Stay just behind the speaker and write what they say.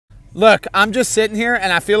Look, I'm just sitting here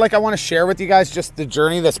and I feel like I want to share with you guys just the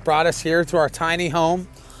journey that's brought us here to our tiny home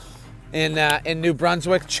in New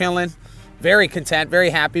Brunswick, chilling. Very content, very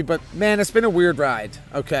happy, but man, it's been a weird ride,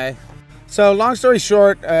 okay? So long story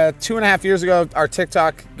short, 2.5 years ago, our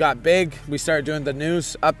TikTok got big. We started doing the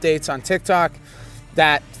news updates on TikTok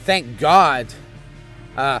that, thank God,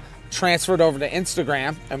 transferred over to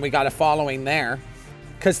Instagram, and we got a following there.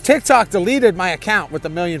 Because TikTok deleted my account with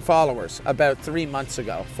 1 million followers about 4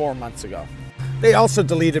 months ago. They also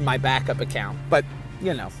deleted my backup account, but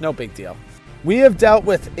you know, no big deal. We have dealt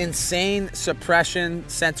with insane suppression,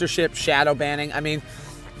 censorship, shadow banning. I mean,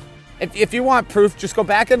 if you want proof, just go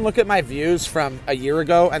back and look at my views from a year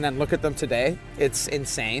ago and then look at them today. It's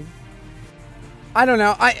insane. I don't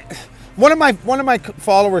know. One of my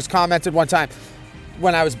followers commented one time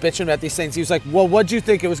when I was bitching about these things. He was like, well, what'd you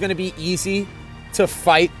think? It was going to be easy to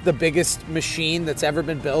fight the biggest machine that's ever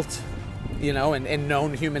been built, you know, in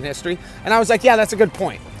known human history? And I was like, yeah, that's a good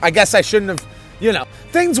point. I guess I shouldn't have, you know.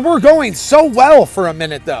 Things were going so well for a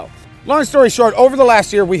minute, though. Long story short, over the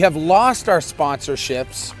last year, we have lost our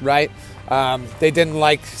sponsorships, right? They didn't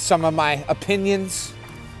like some of my opinions,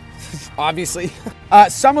 obviously.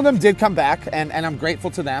 Some of them did come back, and I'm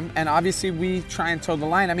grateful to them. And obviously, we try and toe the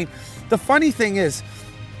line. I mean, the funny thing is,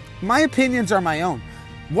 my opinions are my own.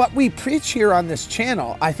 What we preach here on this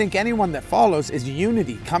channel, I think anyone that follows, is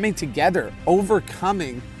unity, coming together,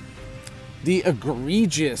 overcoming the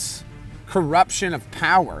egregious corruption of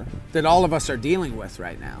power that all of us are dealing with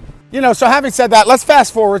right now. You know, so having said that, let's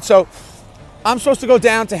fast forward. So I'm supposed to go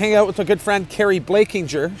down to hang out with a good friend, Carrie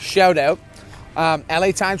Blakinger, shout out,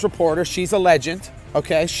 LA Times reporter. She's a legend,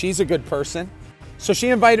 okay? She's a good person. So she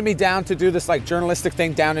invited me down to do this like journalistic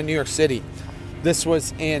thing down in New York City. This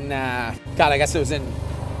was in, God, I guess it was in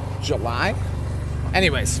July.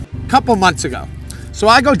 Anyways, a couple months ago. So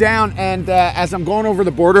I go down, and as I'm going over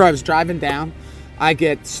the border, I was driving down. I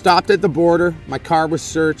get stopped at the border. My car was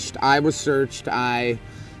searched. I was searched. I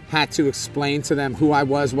had to explain to them who I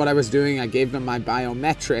was, what I was doing. I gave them my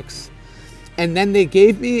biometrics. And then they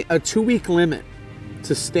gave me a 2-week limit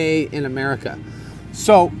to stay in America.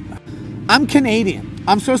 So I'm Canadian.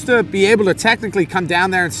 I'm supposed to be able to technically come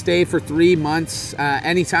down there and stay for 3 months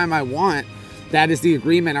anytime I want. That is the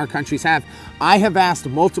agreement our countries have. I have asked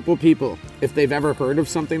multiple people if they've ever heard of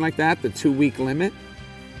something like that, the 2-week limit.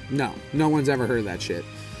 No one's ever heard of that shit.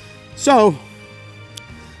 So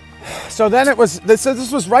then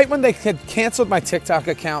this was right when they had canceled my TikTok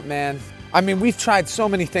account, man. I mean, we've tried so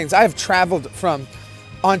many things. I have traveled from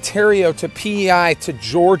Ontario to PEI to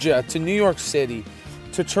Georgia to New York City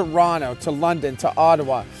to Toronto to London to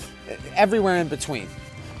Ottawa, everywhere in between.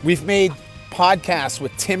 We've made podcasts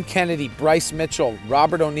with Tim Kennedy, Bryce Mitchell,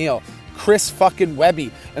 Robert O'Neill, Chris fucking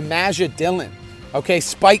Webby, Imajah Dillon, okay,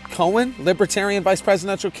 Spike Cohen, Libertarian vice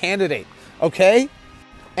presidential candidate, okay?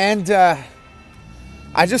 And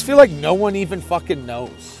I just feel like no one even fucking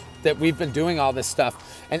knows that we've been doing all this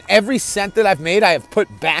stuff. And every cent that I've made, I have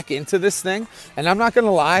put back into this thing. And I'm not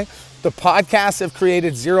gonna lie, the podcasts have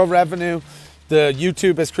created zero revenue. The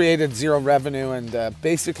YouTube has created zero revenue. And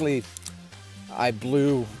basically, I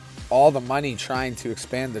blew all the money trying to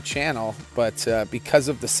expand the channel, but because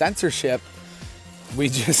of the censorship, we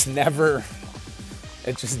just never,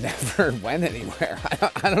 it just never went anywhere.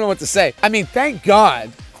 I don't know what to say. I mean, thank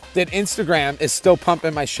God that Instagram is still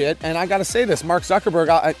pumping my shit. And I gotta say this, Mark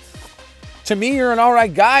Zuckerberg, to me, you're an all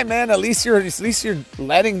right guy, man. At least you're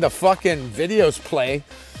letting the fucking videos play.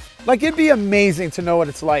 Like, it'd be amazing to know what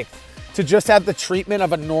it's like to just have the treatment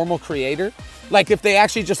of a normal creator. Like, if they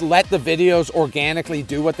actually just let the videos organically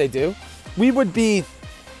do what they do, it'd be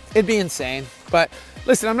insane. But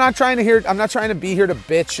listen, I'm not trying to be here to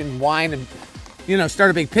bitch and whine and, you know,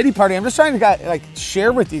 start a big pity party. I'm just trying to like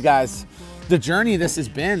share with you guys the journey this has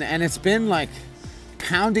been, and it's been like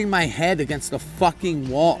pounding my head against the fucking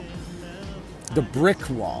wall, the brick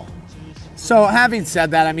wall. So having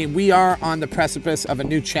said that, I mean, we are on the precipice of a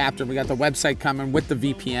new chapter. We got the website coming with the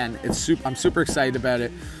VPN. I'm super excited about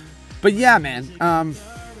it. But yeah, man,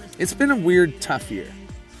 it's been a weird, tough year.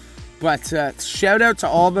 But shout out to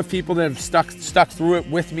all the people that have stuck through it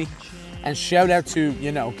with me. And shout out to,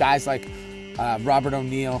 you know, guys like Robert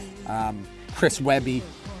O'Neill, Chris Webby,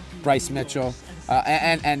 Bryce Mitchell,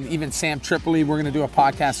 and even Sam Tripoli. We're going to do a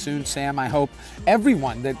podcast soon, Sam, I hope.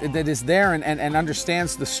 Everyone that is there and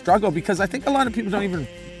understands the struggle, because I think a lot of people don't even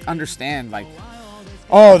understand, like,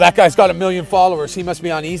 oh, that guy's got 1 million followers, he must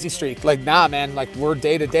be on easy streak. Like, nah, man, like, we're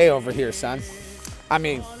day to day over here, son. I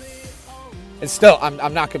mean, it's still,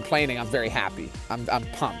 I'm not complaining. I'm very happy. I'm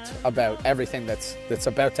pumped about everything that's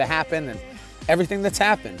about to happen and everything that's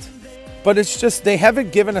happened. But it's just, they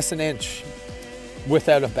haven't given us an inch.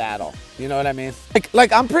 without a battle. You know what I mean?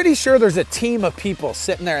 Like I'm pretty sure there's a team of people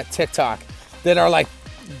sitting there at TikTok that are like,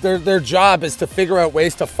 their job is to figure out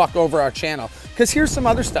ways to fuck over our channel. Because here's some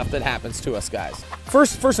other stuff that happens to us guys.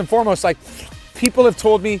 First and foremost, like people have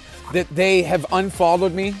told me that they have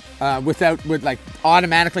unfollowed me like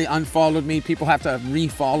automatically unfollowed me. People have to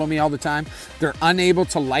refollow me all the time. They're unable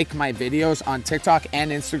to like my videos on TikTok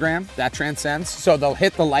and Instagram. That transcends. So they'll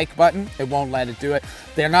hit the like button. It won't let it do it.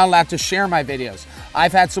 They're not allowed to share my videos.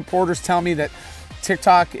 I've had supporters tell me that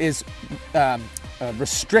TikTok is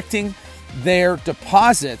restricting their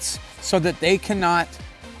deposits so that they cannot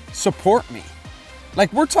support me.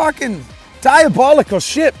 Like, we're talking diabolical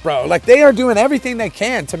shit, bro. Like, they are doing everything they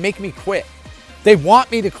can to make me quit. They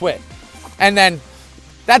want me to quit. And then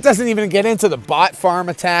that doesn't even get into the bot farm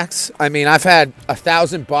attacks. I mean, I've had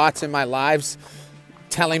 1,000 bots in my lives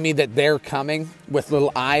telling me that they're coming with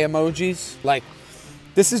little eye emojis. Like,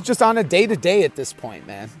 this is just on a day-to-day at this point,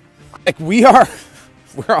 man. Like, we're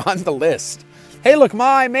on the list. Hey, look,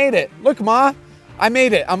 Ma, I made it. Look, Ma, I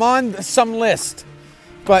made it. I'm on some list.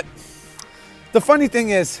 But the funny thing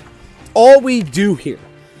is, all we do here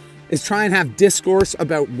is try and have discourse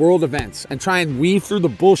about world events and try and weave through the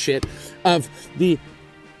bullshit of the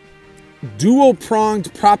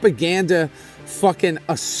dual-pronged propaganda fucking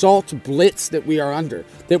assault blitz that we are under,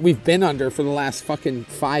 that we've been under for the last fucking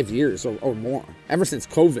 5 years or more. Ever since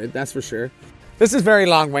COVID, that's for sure. This is very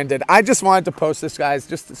long-winded. I just wanted to post this, guys,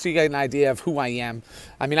 just so you get an idea of who I am.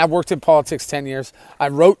 I mean, I've worked in politics 10 years. I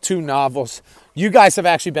wrote 2 novels. You guys have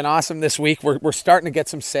actually been awesome this week. We're starting to get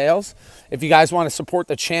some sales. If you guys want to support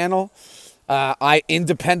the channel, I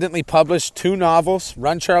independently published 2 novels,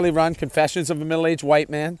 Run, Charlie, Run, Confessions of a Middle-Aged White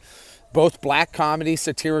Man. Both black comedy,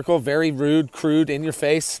 satirical, very rude, crude, in your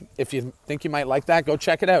face. If you think you might like that, go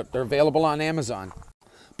check it out. They're available on Amazon.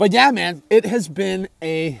 But yeah, man, it has been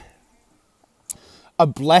a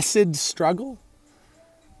blessed struggle.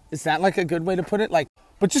 Is that like a good way to put it? Like,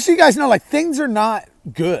 but just so you guys know, like, things are not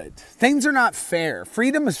good. Things are not fair.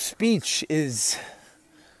 Freedom of speech is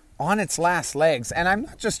on its last legs. And I'm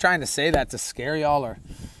not just trying to say that to scare y'all or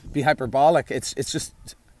be hyperbolic. It's just,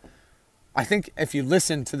 I think if you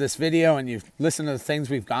listen to this video and you listen to the things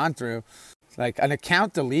we've gone through, like an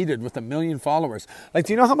account deleted with 1 million followers. Like,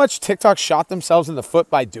 do you know how much TikTok shot themselves in the foot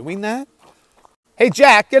by doing that? Hey,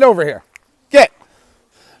 Jack, get over here. Get.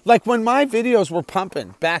 Like, when my videos were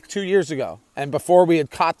pumping back 2 years ago and before we had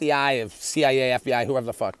caught the eye of CIA, FBI, whoever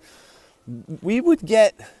the fuck, we would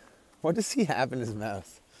get, what does he have in his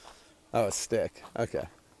mouth? Oh, a stick. Okay.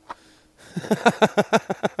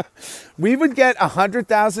 We would get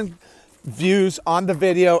 100,000 views on the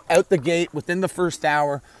video out the gate within the first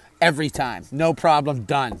hour every time. No problem,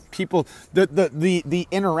 done. People, the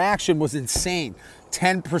interaction was insane.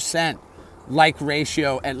 10%. Like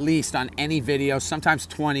ratio at least on any video, sometimes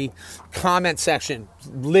 20. Comment section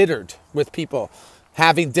littered with people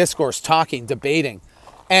having discourse, talking, debating.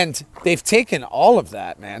 And they've taken all of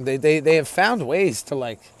that, man. They have found ways to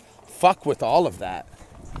like fuck with all of that.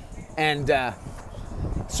 And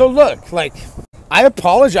so look, like, I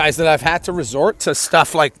apologize that I've had to resort to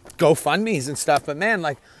stuff like GoFundMes and stuff, but man,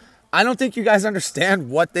 like, I don't think you guys understand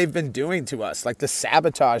what they've been doing to us, like the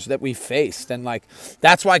sabotage that we faced. And like,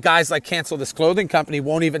 that's why guys like Cancel This Clothing Company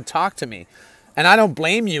won't even talk to me. And I don't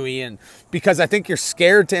blame you, Ian, because I think you're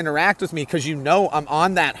scared to interact with me because you know I'm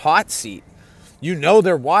on that hot seat. You know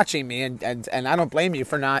they're watching me, and I don't blame you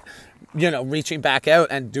for not, you know, reaching back out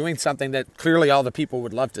and doing something that clearly all the people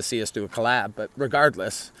would love to see us do a collab. But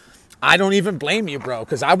regardless, I don't even blame you, bro,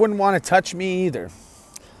 because I wouldn't want to touch me either.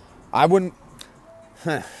 I wouldn't.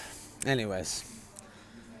 Anyways,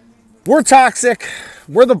 we're toxic,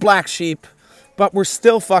 we're the black sheep, but we're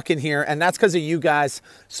still fucking here, and that's because of you guys.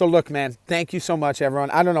 So look, man, thank you so much, everyone.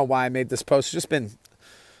 I don't know why I made this post. It's been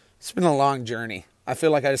a long journey. I feel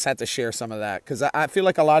like I just had to share some of that, because I feel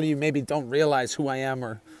like a lot of you maybe don't realize who I am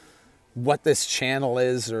or what this channel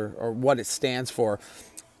is or what it stands for.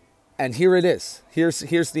 And here it is. Here's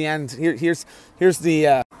the end. Here's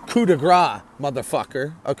the coup de grace,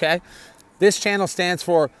 motherfucker, okay? This channel stands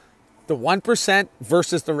for the 1%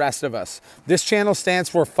 versus the rest of us. This channel stands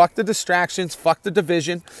for fuck the distractions, fuck the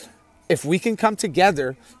division. If we can come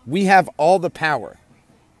together, we have all the power.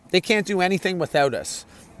 They can't do anything without us.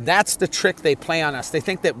 That's the trick they play on us. They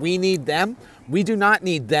think that we need them. We do not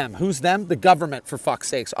need them. Who's them? The government, for fuck's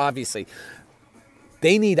sakes, obviously.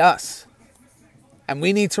 They need us. And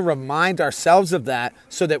we need to remind ourselves of that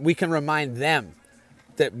so that we can remind them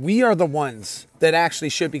that we are the ones that actually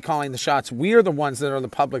should be calling the shots. We are the ones that are the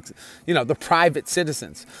public, you know, the private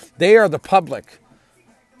citizens. They are the public.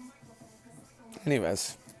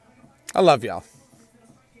 Anyways, I love y'all.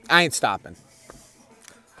 I ain't stopping.